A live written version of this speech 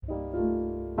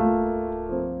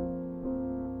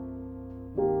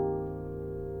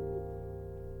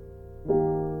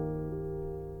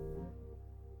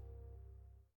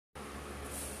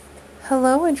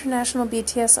Hello, International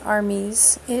BTS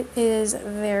Armies. It is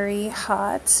very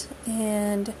hot,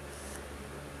 and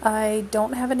I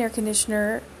don't have an air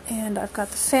conditioner, and I've got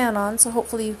the fan on, so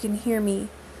hopefully you can hear me.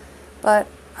 But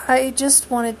I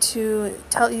just wanted to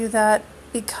tell you that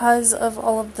because of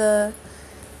all of the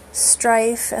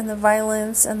strife and the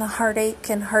violence and the heartache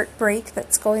and heartbreak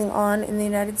that's going on in the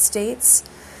United States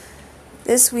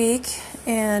this week,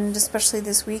 and especially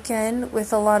this weekend,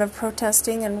 with a lot of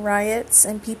protesting and riots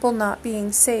and people not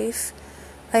being safe,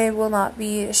 I will not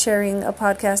be sharing a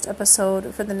podcast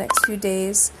episode for the next few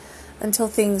days until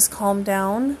things calm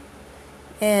down,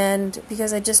 and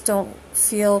because I just don't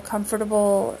feel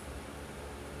comfortable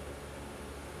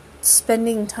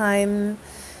spending time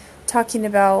talking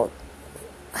about,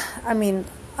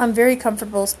 I'm very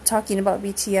comfortable talking about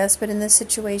BTS, but in this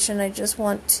situation I just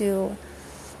want to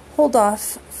hold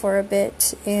off for a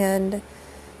bit, and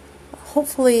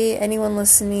hopefully anyone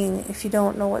listening, if you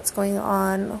don't know what's going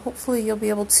on, hopefully you'll be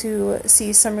able to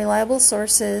see some reliable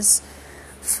sources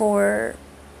for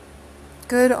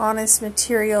good, honest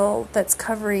material that's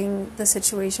covering the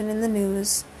situation in the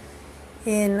news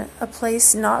in a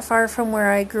place not far from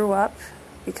where I grew up,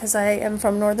 because I am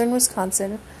from northern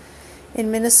Wisconsin.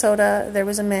 In Minnesota, there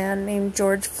was a man named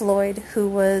George Floyd who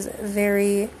was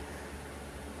very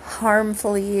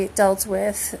harmfully dealt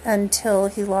with until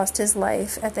he lost his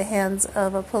life at the hands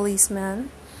of a policeman.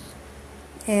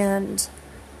 And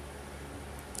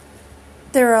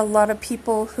there are a lot of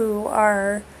people who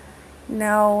are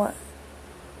now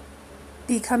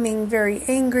becoming very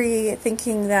angry,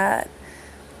 thinking that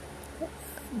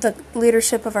the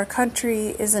leadership of our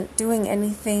country isn't doing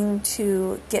anything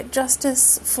to get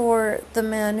justice for the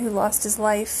man who lost his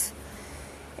life.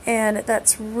 And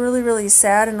that's really, really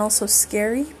sad and also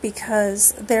scary,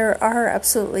 because there are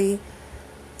absolutely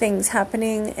things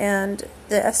happening, and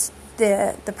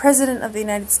the President of the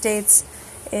United States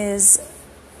is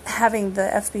having the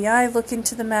FBI look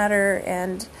into the matter,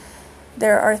 and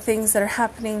there are things that are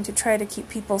happening to try to keep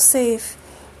people safe,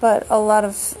 but a lot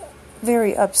of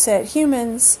very upset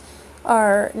humans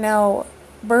are now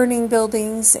burning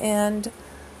buildings and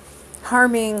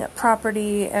harming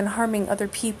property and harming other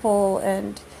people,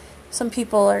 and some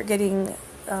people are getting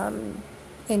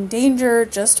in danger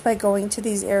just by going to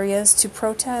these areas to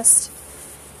protest.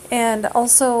 And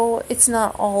also, it's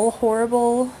not all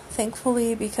horrible,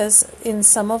 thankfully, because in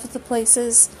some of the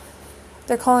places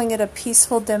they're calling it a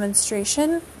peaceful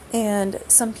demonstration, and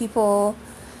some people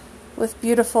with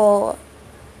beautiful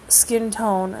skin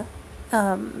tone,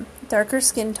 darker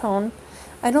skin tone,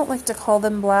 I don't like to call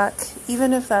them black,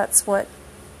 even if that's what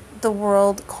the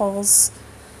world calls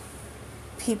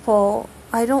people.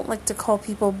 I don't like to call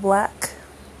people black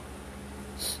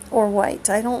or white.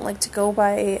 I don't like to go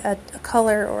by a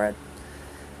color or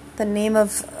the name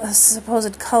of a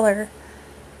supposed color.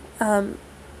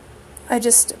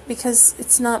 Because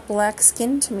it's not black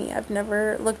skin to me. I've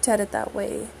never looked at it that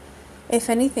way. If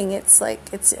anything, it's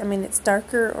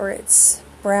darker or it's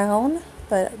brown,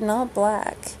 but not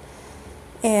black.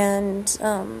 And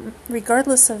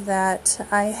regardless of that,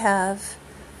 I have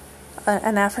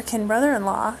an African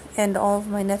brother-in-law, and all of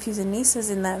my nephews and nieces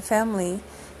in that family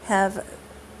have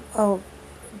a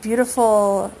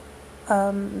beautiful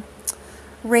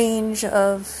range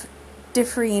of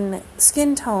differing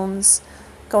skin tones,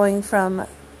 going from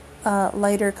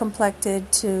lighter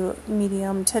complected to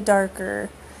medium to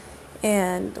darker.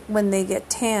 And when they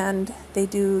get tanned, they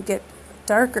do get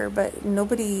darker, but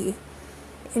nobody,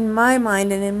 in my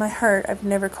mind and in my heart, I've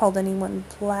never called anyone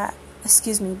black.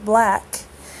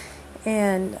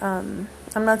 And I'm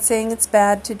not saying it's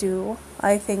bad to do.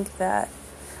 I think that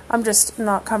I'm just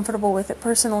not comfortable with it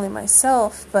personally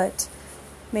myself, but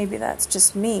maybe that's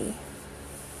just me.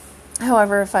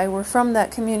 However, if I were from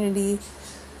that community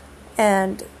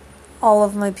and all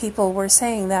of my people were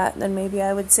saying that, then maybe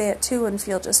I would say it too and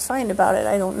feel just fine about it.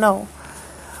 I don't know.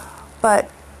 But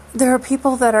there are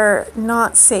people that are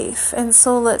not safe, and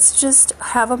so let's just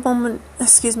have a moment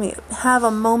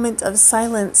of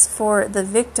silence for the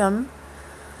victim,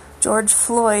 George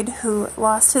Floyd, who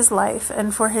lost his life,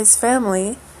 and for his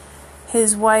family.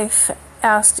 His wife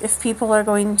asked if people are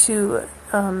going to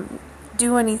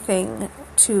do anything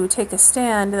to take a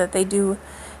stand, that they do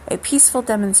a peaceful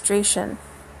demonstration.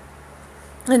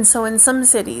 And so in some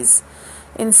cities,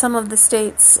 in some of the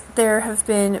states, there have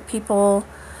been people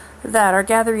that are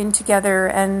gathering together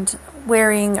and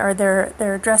wearing, or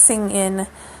they're dressing in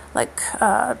like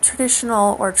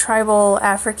traditional or tribal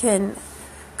African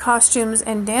costumes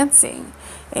and dancing.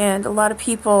 And a lot of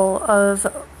people of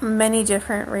many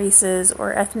different races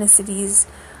or ethnicities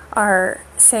are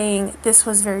saying this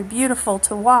was very beautiful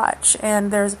to watch,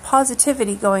 and there's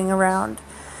positivity going around.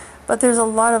 But there's a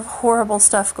lot of horrible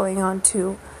stuff going on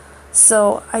too.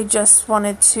 So I just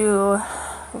wanted to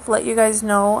let you guys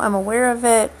know I'm aware of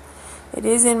it. It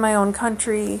is in my own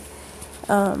country.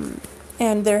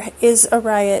 And there is a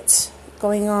riot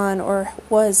going on, or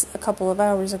was a couple of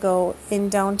hours ago, in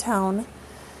downtown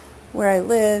where I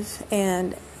live.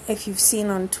 And if you've seen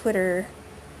on Twitter,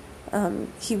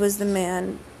 he was the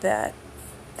man that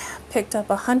picked up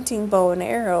a hunting bow and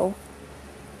arrow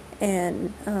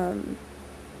and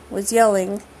was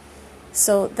yelling.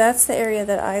 So that's the area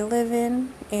that I live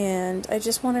in, and I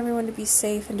just want everyone to be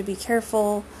safe and to be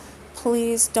careful.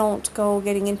 Please don't go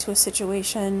getting into a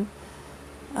situation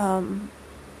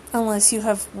unless you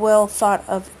have well thought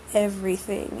of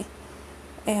everything.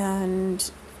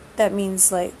 And that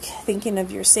means like thinking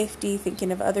of your safety,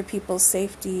 thinking of other people's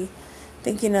safety,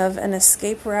 thinking of an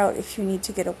escape route if you need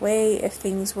to get away, if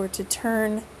things were to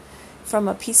turn from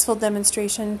a peaceful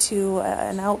demonstration to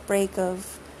an outbreak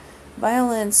of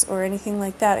violence or anything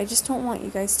like that. I just don't want you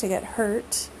guys to get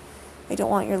hurt. I don't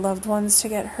want your loved ones to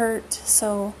get hurt.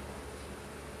 So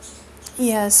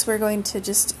yes, we're going to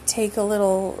just take a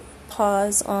little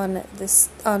pause on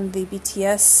the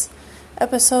BTS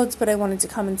episodes, but I wanted to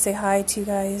come and say hi to you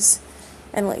guys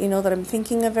and let you know that I'm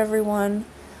thinking of everyone,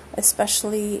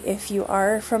 especially if you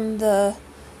are from the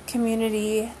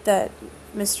community that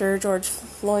Mr. George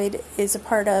Floyd is a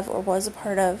part of or was a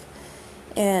part of.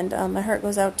 And my heart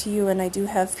goes out to you, and I do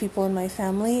have people in my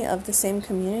family of the same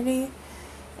community,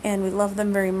 and we love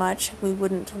them very much. We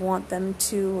wouldn't want them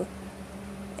to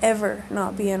ever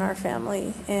not be in our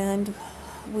family, and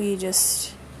we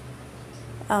just,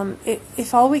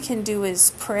 if all we can do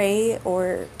is pray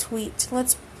or tweet,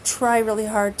 let's try really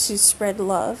hard to spread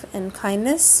love and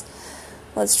kindness.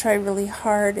 Let's try really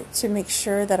hard to make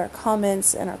sure that our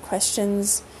comments and our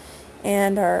questions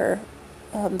and our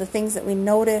the things that we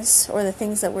notice or the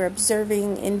things that we're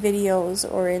observing in videos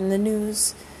or in the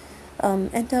news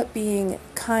end up being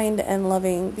kind and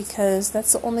loving, because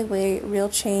that's the only way real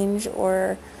change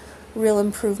or real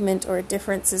improvement or a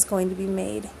difference is going to be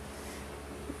made.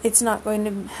 It's not going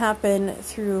to happen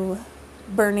through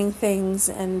burning things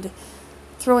and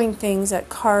throwing things at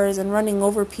cars and running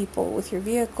over people with your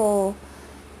vehicle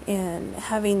and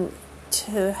having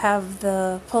to have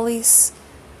the police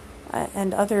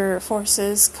and other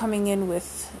forces coming in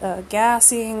with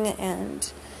gassing,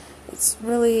 and it's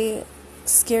really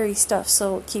scary stuff.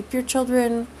 So keep your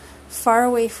children far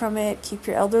away from it, keep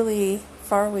your elderly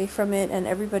far away from it, and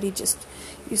everybody just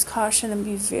use caution and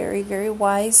be very, very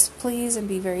wise, please, and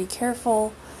be very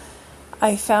careful.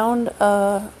 I found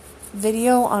a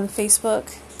video on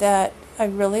Facebook that I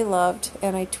really loved,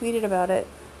 and I tweeted about it.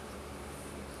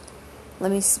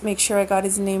 Let me make sure I got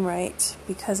his name right,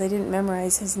 because I didn't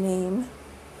memorize his name.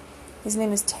 His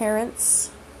name is Terrence.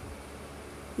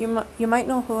 You might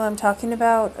know who I'm talking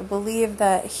about. I believe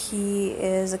that he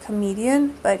is a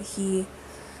comedian, but he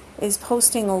is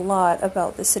posting a lot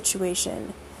about the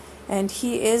situation. And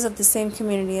he is of the same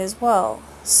community as well.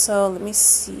 So let me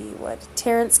see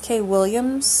Terrence K.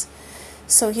 Williams.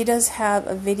 So he does have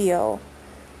a video,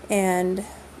 and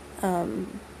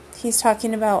he's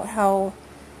talking about how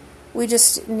we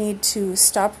just need to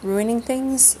stop ruining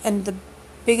things. And the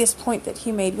biggest point that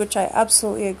he made, which I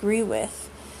absolutely agree with,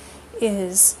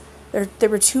 is there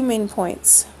were two main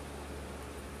points,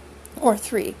 or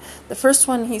three. The first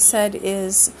one he said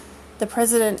is the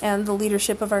president and the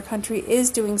leadership of our country is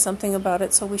doing something about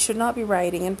it, so we should not be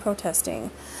rioting and protesting.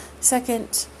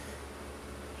 Second,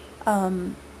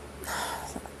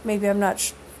 maybe I'm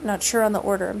not sure on the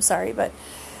order, I'm sorry, but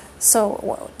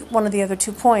so one of the other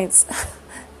 2 points,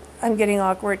 I'm getting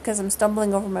awkward because I'm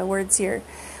stumbling over my words here.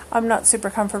 I'm not super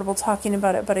comfortable talking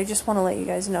about it, but I just want to let you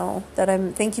guys know that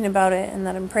I'm thinking about it and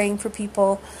that I'm praying for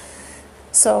people.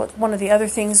 So one of the other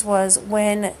things was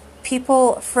when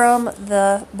people from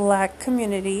the black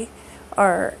community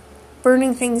are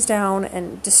burning things down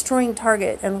and destroying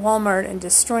Target and Walmart and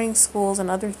destroying schools and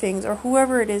other things, or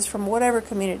whoever it is from whatever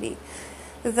community.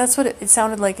 That's what it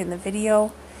sounded like in the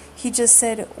video. He just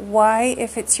said, why,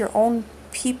 if it's your own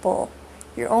people,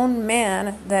 your own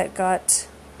man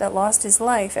that lost his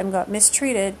life and got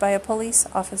mistreated by a police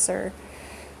officer,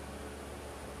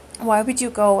 why would you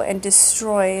go and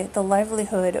destroy the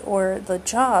livelihood or the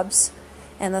jobs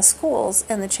and the schools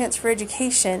and the chance for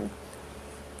education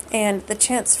and the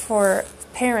chance for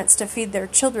parents to feed their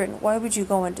children? Why would you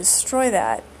go and destroy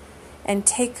that and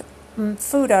take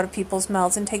food out of people's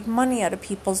mouths and take money out of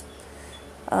people's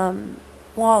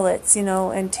wallets,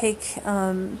 and take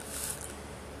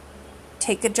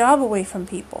a job away from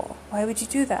people? Why would you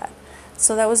do that?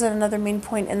 So that was another main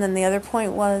point. And then the other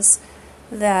point was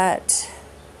that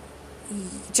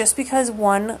just because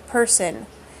one person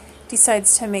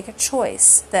decides to make a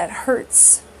choice that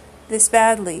hurts this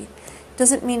badly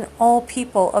doesn't mean all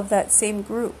people of that same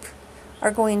group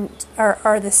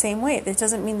are the same way. It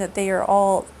doesn't mean that they are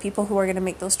all people who are going to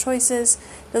make those choices.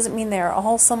 It doesn't mean they are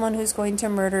all someone who's going to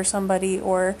murder somebody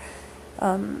or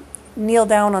kneel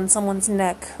down on someone's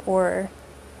neck or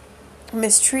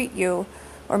mistreat you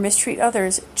or mistreat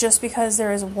others. Just because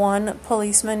there is one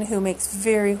policeman who makes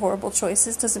very horrible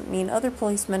choices doesn't mean other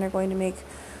policemen are going to make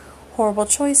horrible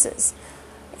choices.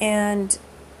 And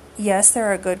yes, there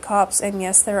are good cops, and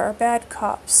yes, there are bad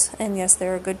cops, and yes,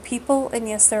 there are good people, and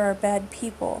yes, there are bad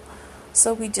people.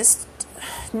 So we just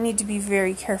need to be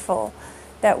very careful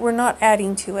that we're not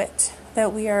adding to it,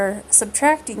 that we are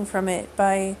subtracting from it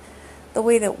by the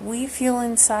way that we feel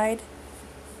inside,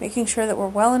 making sure that we're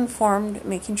well informed,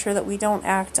 making sure that we don't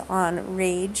act on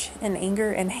rage and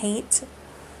anger and hate,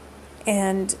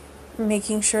 and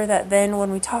making sure that then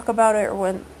when we talk about it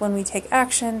or when we take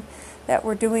action, that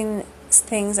we're doing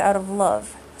things out of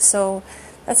love. So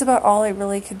that's about all I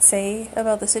really could say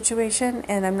about the situation,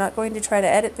 and I'm not going to try to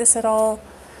edit this at all.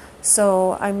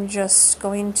 So I'm just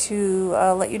going to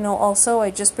let you know also,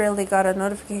 I just barely got a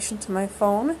notification to my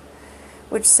phone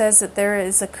which says that there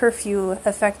is a curfew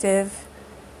effective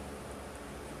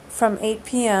from 8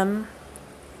 p.m.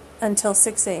 until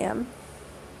 6 a.m.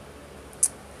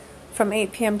 From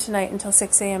 8 p.m. tonight until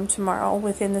 6 a.m. tomorrow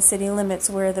within the city limits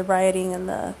where the rioting and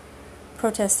the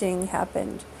protesting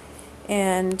happened.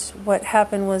 And what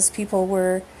happened was people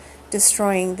were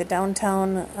destroying the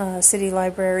downtown city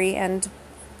library and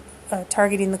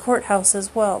targeting the courthouse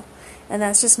as well. And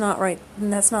that's just not right.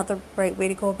 And that's not the right way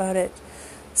to go about it.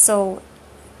 So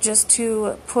just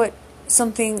to put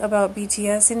something about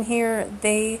BTS in here,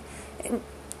 they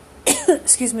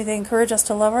excuse me, they encourage us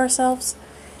to love ourselves.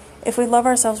 If we love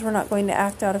ourselves, we're not going to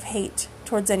act out of hate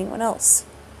towards anyone else.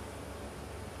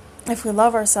 If we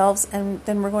love ourselves, and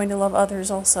then we're going to love others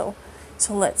also.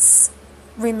 So let's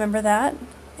remember that,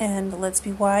 and let's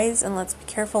be wise, and let's be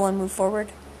careful and move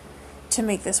forward to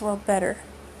make this world better.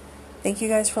 Thank you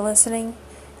guys for listening.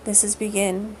 This is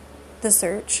Begin the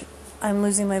Search. I'm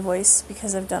losing my voice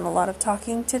because I've done a lot of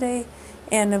talking today,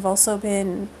 and I've also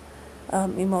been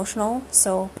emotional.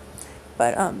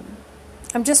 But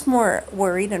I'm just more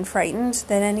worried and frightened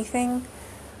than anything.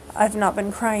 I've not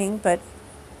been crying, but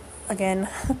again,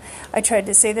 I tried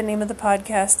to say the name of the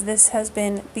podcast. This has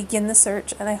been Begin the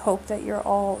Search, and I hope that you're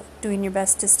all doing your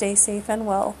best to stay safe and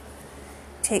well.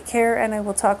 Take care, and I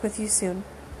will talk with you soon.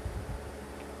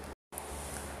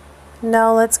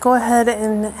 Now let's go ahead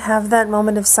and have that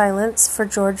moment of silence for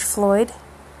George Floyd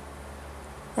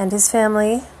and his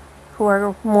family, who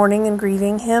are mourning and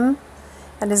grieving him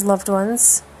and his loved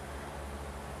ones,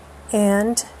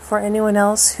 and for anyone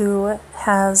else who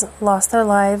has lost their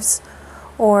lives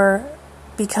or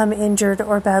become injured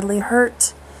or badly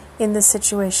hurt in this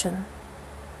situation.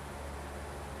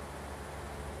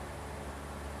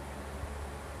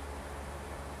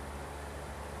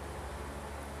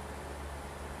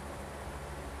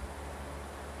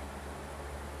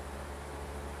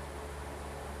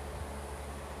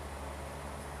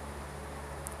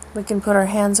 We can put our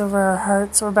hands over our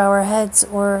hearts or bow our heads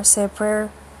or say a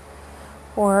prayer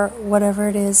or whatever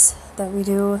it is that we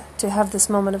do to have this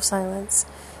moment of silence.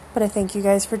 But I thank you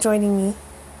guys for joining me.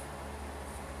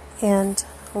 And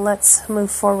let's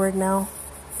move forward now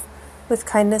with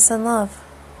kindness and love.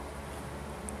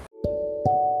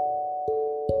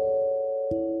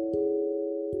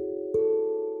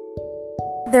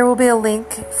 There will be a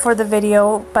link for the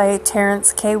video by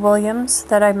Terrence K. Williams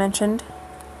that I mentioned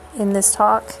in this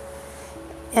talk,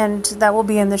 and that will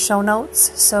be in the show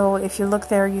notes. So if you look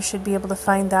there, you should be able to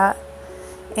find that.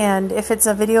 And if it's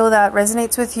a video that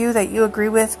resonates with you, that you agree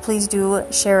with, please do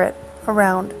share it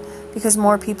around, because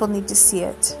more people need to see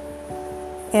it.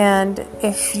 And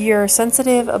if you're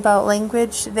sensitive about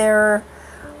language, there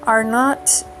are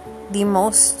not the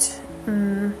most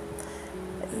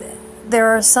there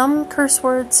are some curse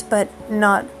words, but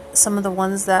not some of the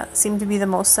ones that seem to be the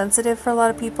most sensitive for a lot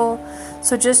of people.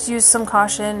 So just use some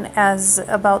caution, as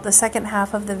about the second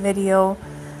half of the video,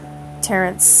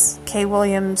 Terrence K.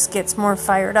 Williams gets more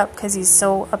fired up because he's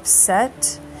so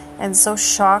upset and so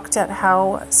shocked at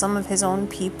how some of his own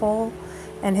people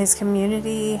and his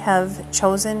community have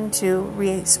chosen to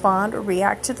respond or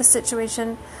react to the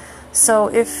situation. So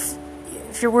if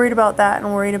you're worried about that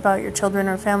and worried about your children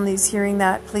or families hearing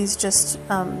that, please just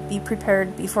be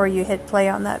prepared before you hit play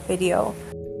on that video.